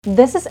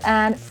This is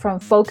Anne from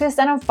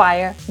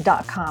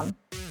FocusedAndOnFire.com.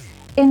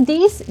 In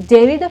these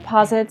daily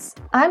deposits,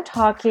 I'm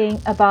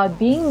talking about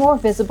being more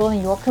visible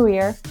in your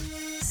career,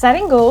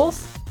 setting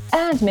goals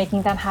and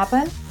making them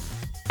happen,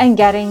 and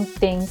getting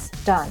things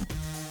done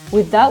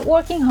without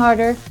working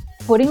harder,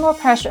 putting more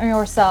pressure on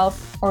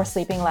yourself, or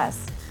sleeping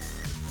less.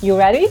 You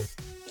ready?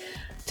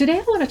 Today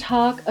I want to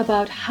talk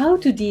about how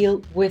to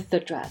deal with the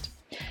dread.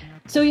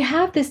 So you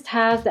have this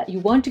task that you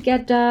want to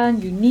get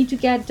done, you need to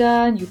get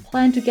done, you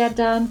plan to get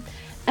done,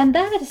 and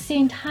then at the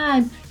same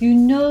time, you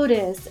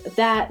notice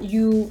that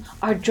you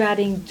are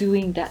dreading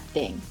doing that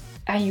thing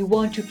and you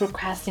want to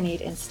procrastinate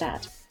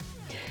instead.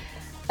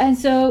 And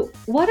so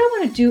what I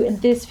want to do in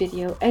this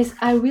video is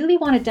I really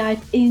want to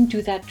dive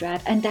into that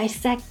dread and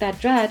dissect that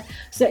dread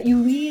so that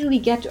you really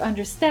get to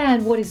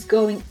understand what is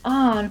going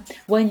on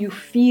when you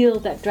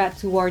feel that dread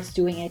towards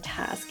doing a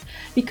task.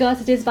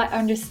 Because it is by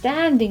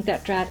understanding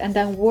that dread and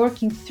then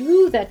working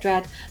through that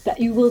dread that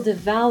you will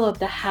develop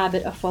the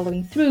habit of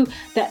following through,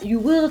 that you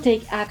will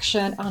take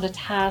action on the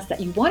task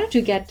that you wanted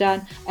to get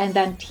done and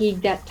then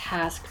take that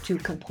task to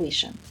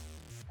completion.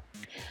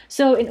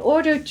 So in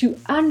order to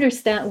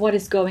understand what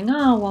is going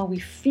on when we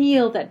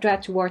feel that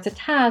dread towards a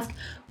task,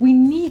 we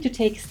need to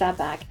take a step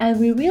back and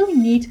we really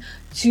need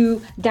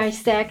to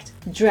dissect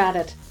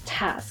dreaded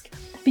tasks.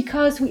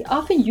 Because we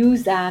often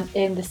use them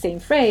in the same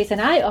phrase, and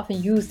I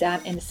often use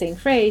them in the same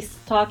phrase,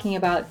 talking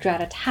about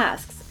dreaded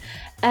tasks.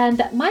 And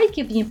that might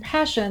give the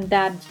impression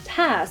that the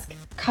task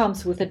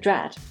comes with a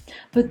dread,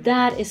 but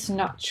that is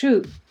not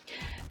true.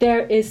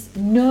 There is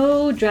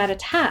no dreaded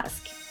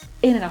task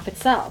in and of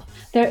itself.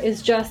 There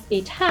is just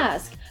a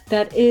task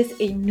that is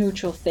a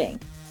neutral thing.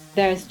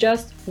 There is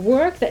just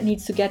work that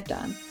needs to get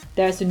done.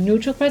 There's a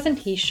neutral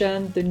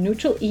presentation, the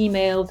neutral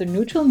email, the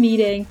neutral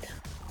meeting,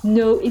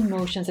 no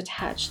emotions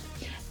attached.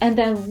 And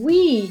then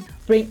we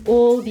bring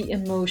all the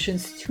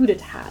emotions to the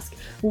task.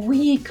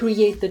 We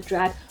create the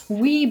dread.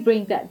 We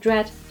bring that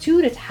dread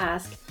to the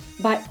task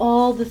by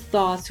all the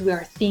thoughts we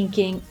are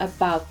thinking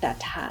about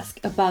that task,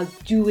 about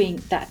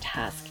doing that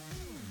task.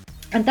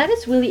 And that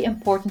is really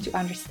important to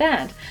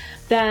understand,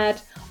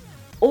 that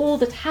all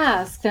the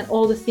tasks and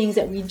all the things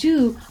that we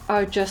do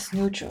are just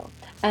neutral,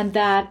 and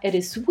that it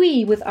is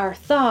we with our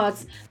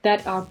thoughts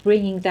that are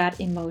bringing that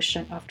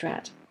emotion of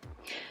dread.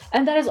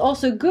 And that is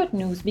also good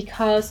news,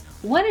 because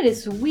when it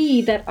is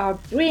we that are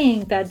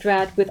bringing that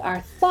dread with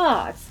our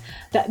thoughts,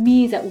 that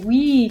means that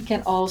we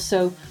can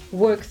also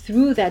work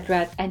through that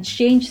dread and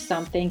change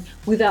something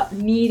without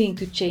needing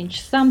to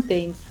change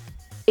something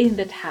in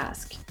the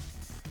task.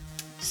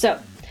 So,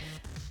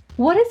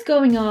 what is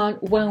going on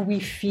when we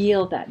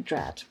feel that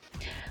dread?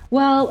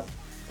 Well,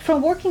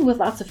 from working with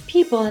lots of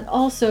people and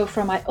also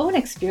from my own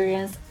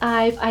experience,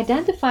 I've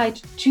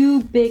identified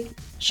two big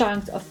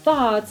chunks of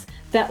thoughts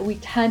that we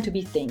tend to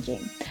be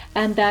thinking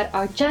and that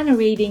are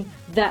generating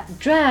that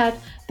dread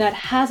that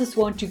has us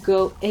want to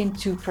go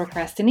into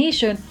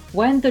procrastination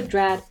when the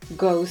dread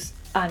goes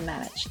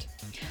unmanaged.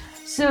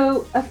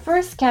 So a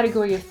first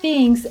category of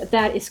things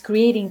that is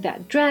creating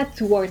that dread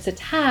towards a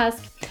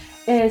task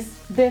is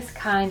this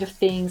kind of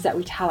things that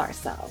we tell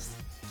ourselves.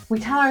 We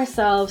tell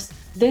ourselves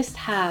this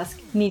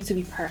task needs to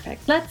be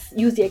perfect. Let's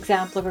use the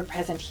example of a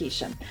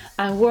presentation.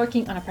 I'm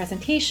working on a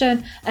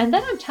presentation and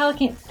then I'm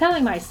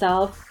telling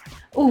myself,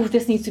 oh,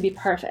 this needs to be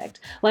perfect.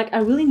 Like, I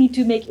really need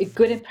to make a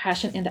good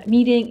impression in that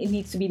meeting. It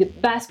needs to be the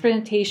best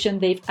presentation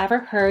they've ever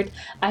heard.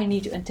 I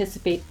need to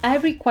anticipate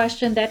every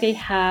question that they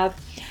have.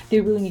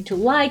 They really need to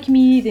like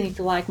me. They need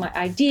to like my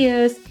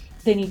ideas.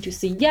 They need to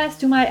say yes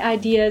to my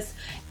ideas.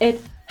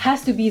 It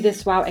has to be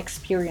this wow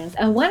experience.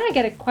 And when I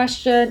get a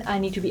question, I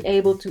need to be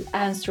able to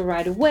answer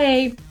right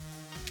away.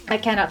 I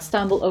cannot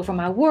stumble over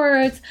my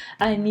words.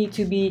 I need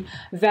to be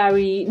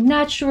very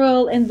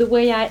natural in the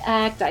way I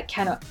act. I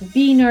cannot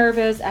be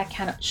nervous. I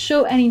cannot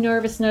show any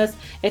nervousness.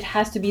 It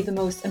has to be the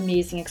most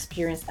amazing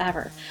experience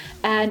ever.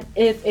 And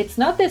if it's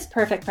not this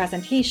perfect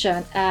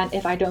presentation, and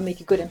if I don't make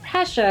a good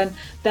impression,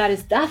 that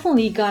is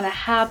definitely gonna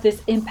have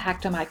this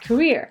impact on my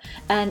career.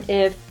 And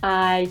if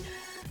I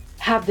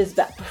have this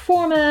bad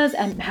performance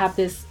and have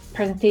this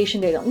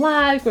presentation they don't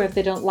like, or if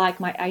they don't like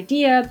my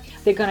idea,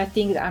 they're gonna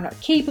think that I'm not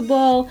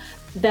capable,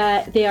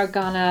 that they are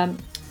gonna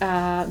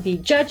be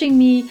judging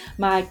me,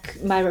 my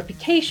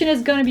reputation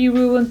is gonna be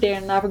ruined,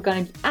 they're never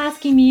gonna be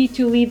asking me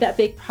to lead that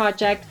big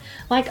project.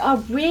 Like, our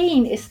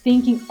brain is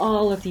thinking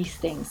all of these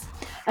things.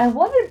 And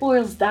what it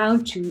boils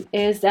down to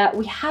is that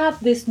we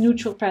have this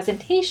neutral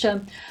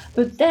presentation,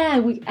 but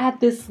then we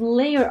add this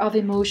layer of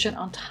emotion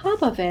on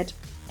top of it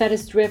that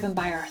is driven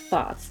by our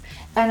thoughts.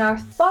 And our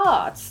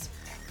thoughts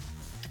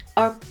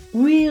are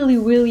really,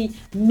 really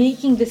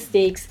making the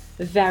stakes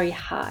very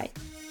high.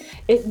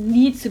 It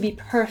needs to be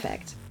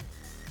perfect.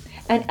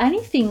 And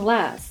anything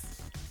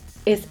less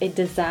is a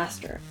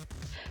disaster.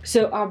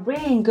 So our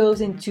brain goes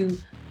into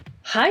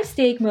high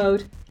stake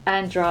mode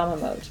and drama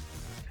mode.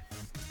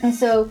 And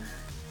so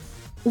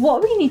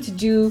what we need to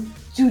do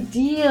to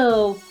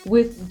deal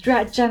with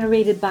dread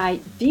generated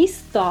by these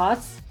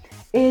thoughts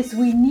is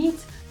we need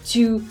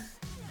to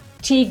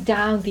take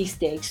down these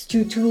stakes,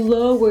 to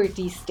lower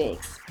these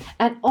stakes,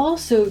 and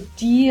also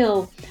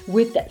deal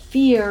with that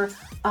fear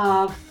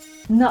of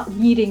not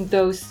meeting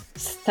those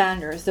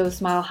standards,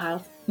 those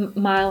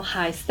mile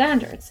high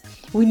standards.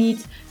 We need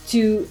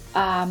to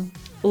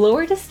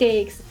lower the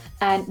stakes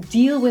and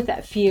deal with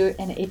that fear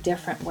in a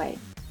different way.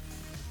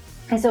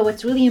 And so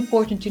what's really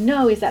important to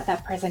know is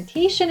that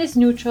presentation is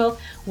neutral.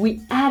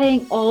 We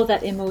adding all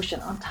that emotion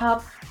on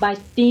top by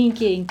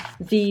thinking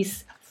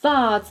these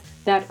thoughts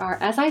that are,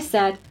 as I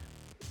said,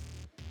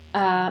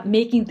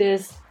 making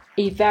this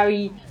a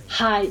very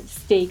high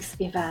stakes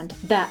event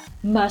that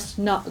must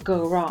not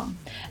go wrong.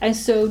 And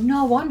so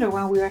no wonder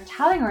when we are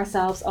telling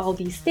ourselves all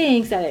these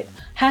things that it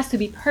has to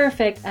be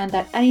perfect and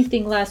that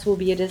anything less will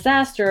be a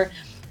disaster,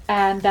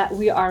 and that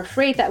we are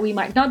afraid that we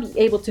might not be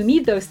able to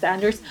meet those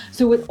standards.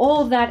 So with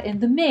all of that in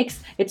the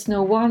mix, it's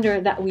no wonder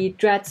that we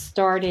dread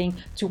starting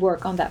to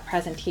work on that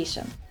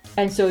presentation.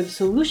 And so the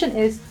solution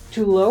is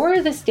to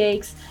lower the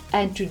stakes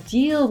and to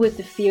deal with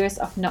the fears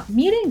of not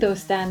meeting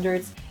those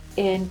standards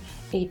in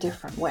a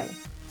different way,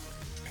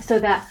 so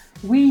that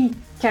we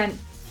can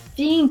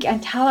think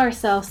and tell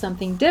ourselves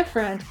something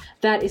different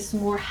that is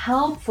more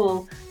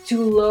helpful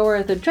to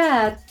lower the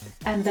dread,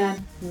 and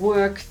then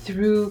work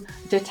through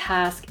the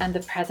task and the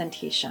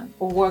presentation,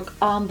 or work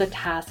on the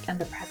task and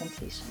the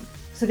presentation.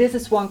 So this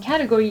is one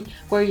category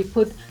where you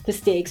put the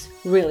stakes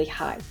really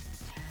high.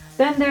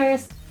 Then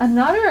there's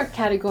another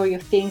category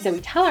of things that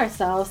we tell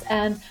ourselves,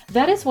 and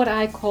that is what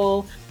I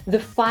call the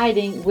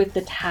fighting with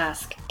the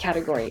task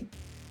category.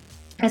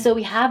 And so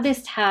we have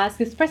this task,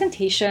 this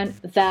presentation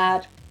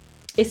that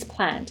is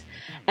planned,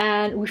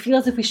 and we feel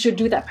as if we should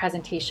do that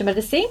presentation, but at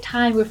the same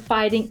time we're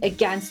fighting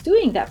against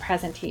doing that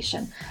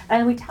presentation,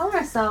 and we tell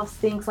ourselves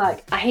things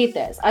like, I hate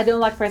this, I don't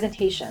like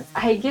presentations, I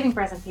hate giving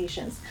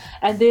presentations,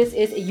 and this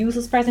is a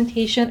useless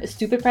presentation, a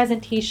stupid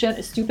presentation,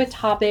 a stupid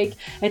topic,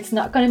 it's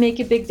not going to make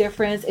a big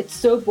difference, it's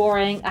so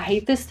boring, I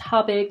hate this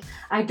topic,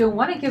 I don't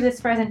want to give this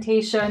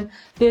presentation,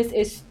 this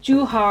is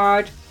too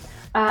hard.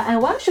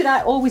 And why should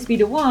I always be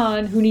the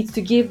one who needs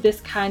to give this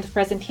kind of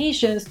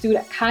presentations to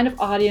that kind of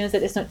audience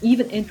that is not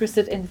even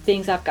interested in the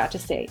things I've got to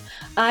say?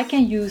 I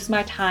can use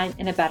my time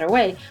in a better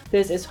way.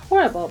 This is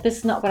horrible. This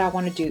is not what I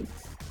want to do.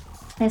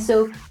 And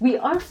so we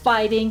are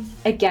fighting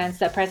against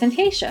that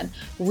presentation.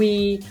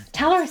 We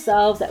tell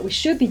ourselves that we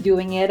should be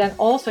doing it, and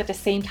also at the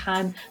same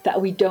time that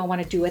we don't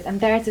want to do it.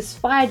 And there's this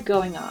fight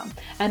going on.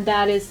 And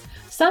that is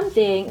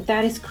something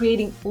that is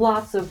creating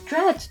lots of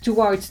dread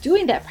towards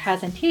doing that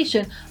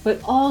presentation,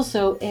 but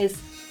also is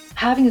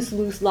having us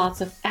lose lots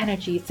of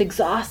energy. It's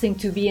exhausting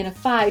to be in a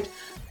fight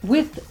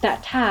with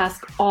that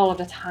task all of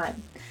the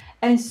time.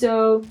 And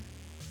so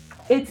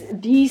it's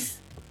these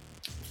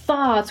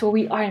thoughts where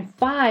we are in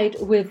fight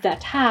with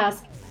that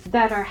task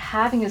that are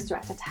having us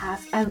dread the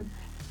task. And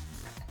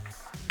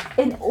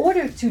in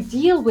order to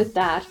deal with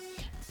that,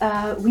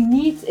 we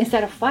need,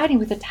 instead of fighting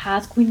with the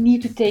task, we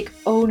need to take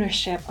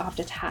ownership of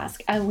the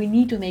task, and we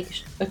need to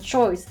make a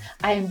choice.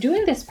 I am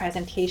doing this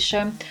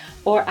presentation,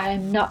 or I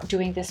am not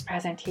doing this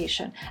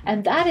presentation.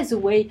 And that is a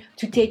way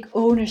to take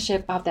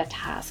ownership of that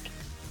task.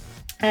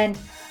 And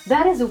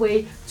that is a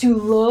way to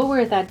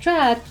lower that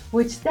dread,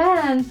 which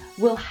then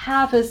will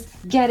have us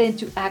get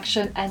into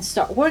action and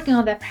start working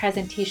on that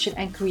presentation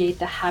and create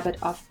the habit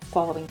of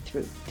following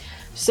through.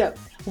 So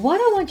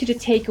what I want you to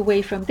take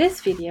away from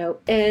this video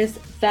is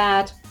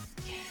that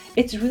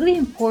it's really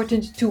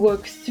important to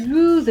work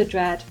through the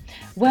dread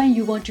when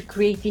you want to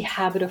create the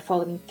habit of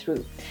following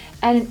through.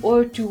 And in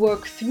order to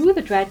work through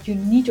the dread, you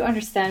need to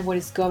understand what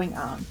is going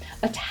on.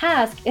 A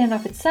task in and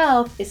of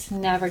itself is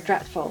never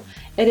dreadful.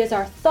 It is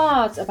our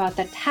thoughts about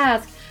that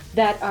task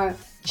that are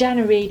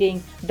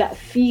generating that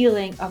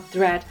feeling of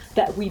dread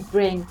that we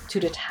bring to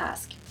the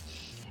task.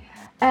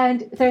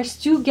 And there's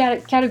two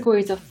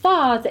categories of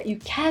thoughts that you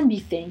can be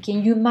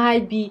thinking. You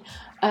might be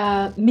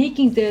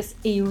making this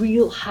a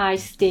real high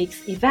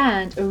stakes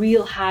event, a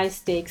real high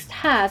stakes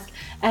task,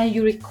 and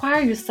you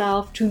require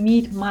yourself to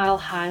meet mile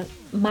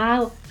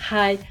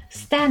high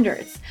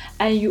standards,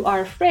 and you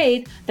are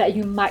afraid that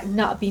you might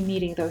not be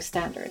meeting those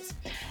standards.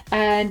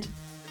 And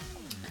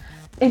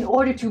in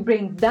order to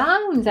bring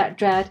down that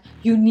dread,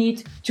 you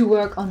need to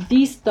work on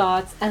these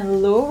thoughts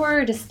and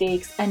lower the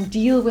stakes and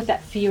deal with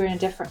that fear in a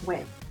different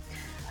way.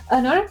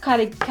 Another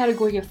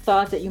category of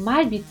thoughts that you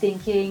might be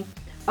thinking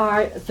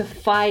are the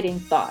fighting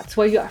thoughts,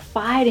 where you are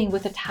fighting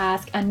with a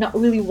task and not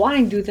really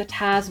wanting to do the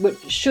task, but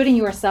shooting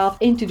yourself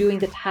into doing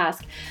the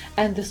task.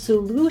 And the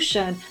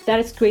solution, that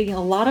is creating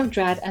a lot of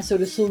dread. And so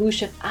the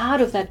solution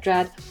out of that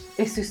dread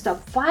is to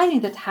stop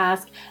fighting the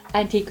task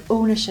and take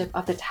ownership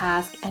of the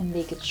task and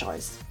make a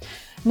choice.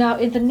 Now,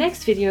 in the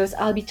next videos,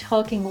 I'll be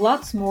talking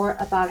lots more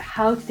about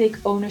how to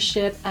take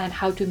ownership and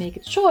how to make a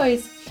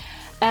choice.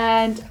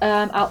 And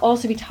I'll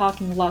also be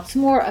talking lots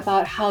more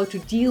about how to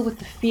deal with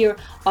the fear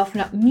of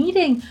not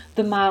meeting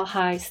the mile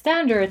high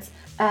standards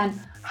and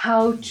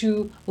how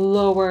to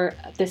lower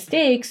the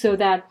stakes so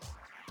that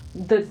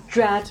the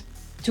dread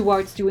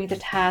towards doing the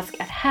task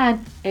at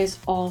hand is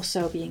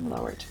also being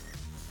lowered.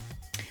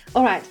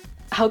 All right,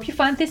 I hope you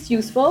found this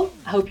useful.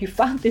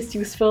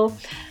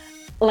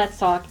 Let's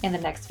talk in the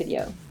next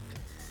video.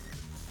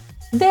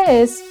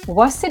 This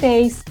was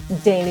today's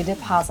daily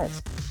deposit.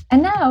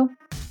 And now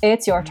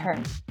it's your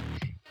turn.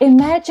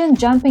 Imagine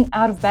jumping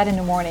out of bed in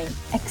the morning,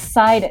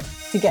 excited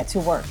to get to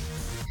work.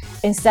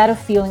 Instead of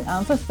feeling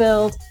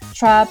unfulfilled,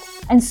 trapped,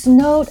 and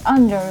snowed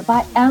under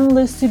by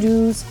endless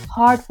to-dos,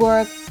 hard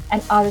work,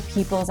 and other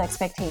people's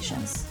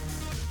expectations.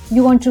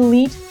 You want to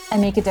lead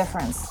and make a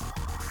difference.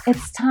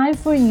 It's time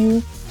for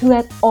you to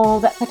let all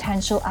that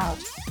potential out,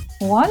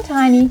 one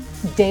tiny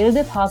daily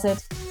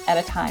deposit at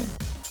a time.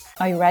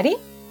 Are you ready?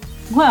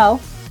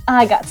 Well,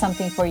 I got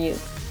something for you.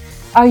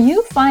 Are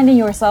you finding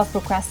yourself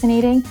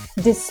procrastinating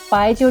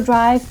despite your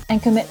drive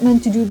and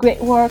commitment to do great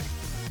work?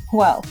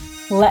 Well,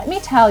 let me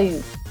tell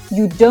you,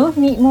 you don't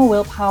need more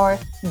willpower,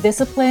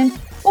 discipline,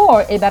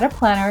 or a better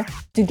planner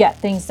to get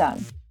things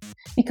done.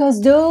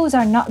 Because those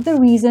are not the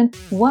reason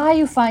why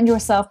you find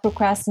yourself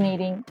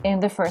procrastinating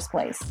in the first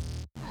place.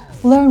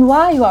 Learn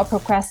why you are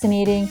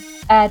procrastinating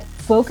at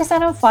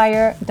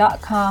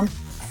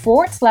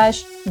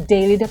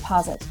focusandonfire.com/daily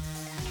deposit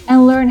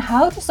and learn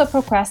how to stop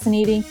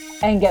procrastinating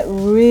and get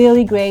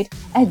really great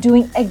at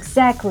doing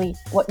exactly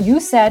what you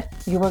said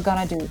you were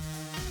gonna do.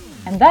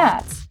 And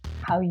that's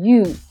how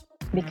you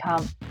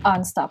become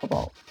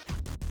unstoppable.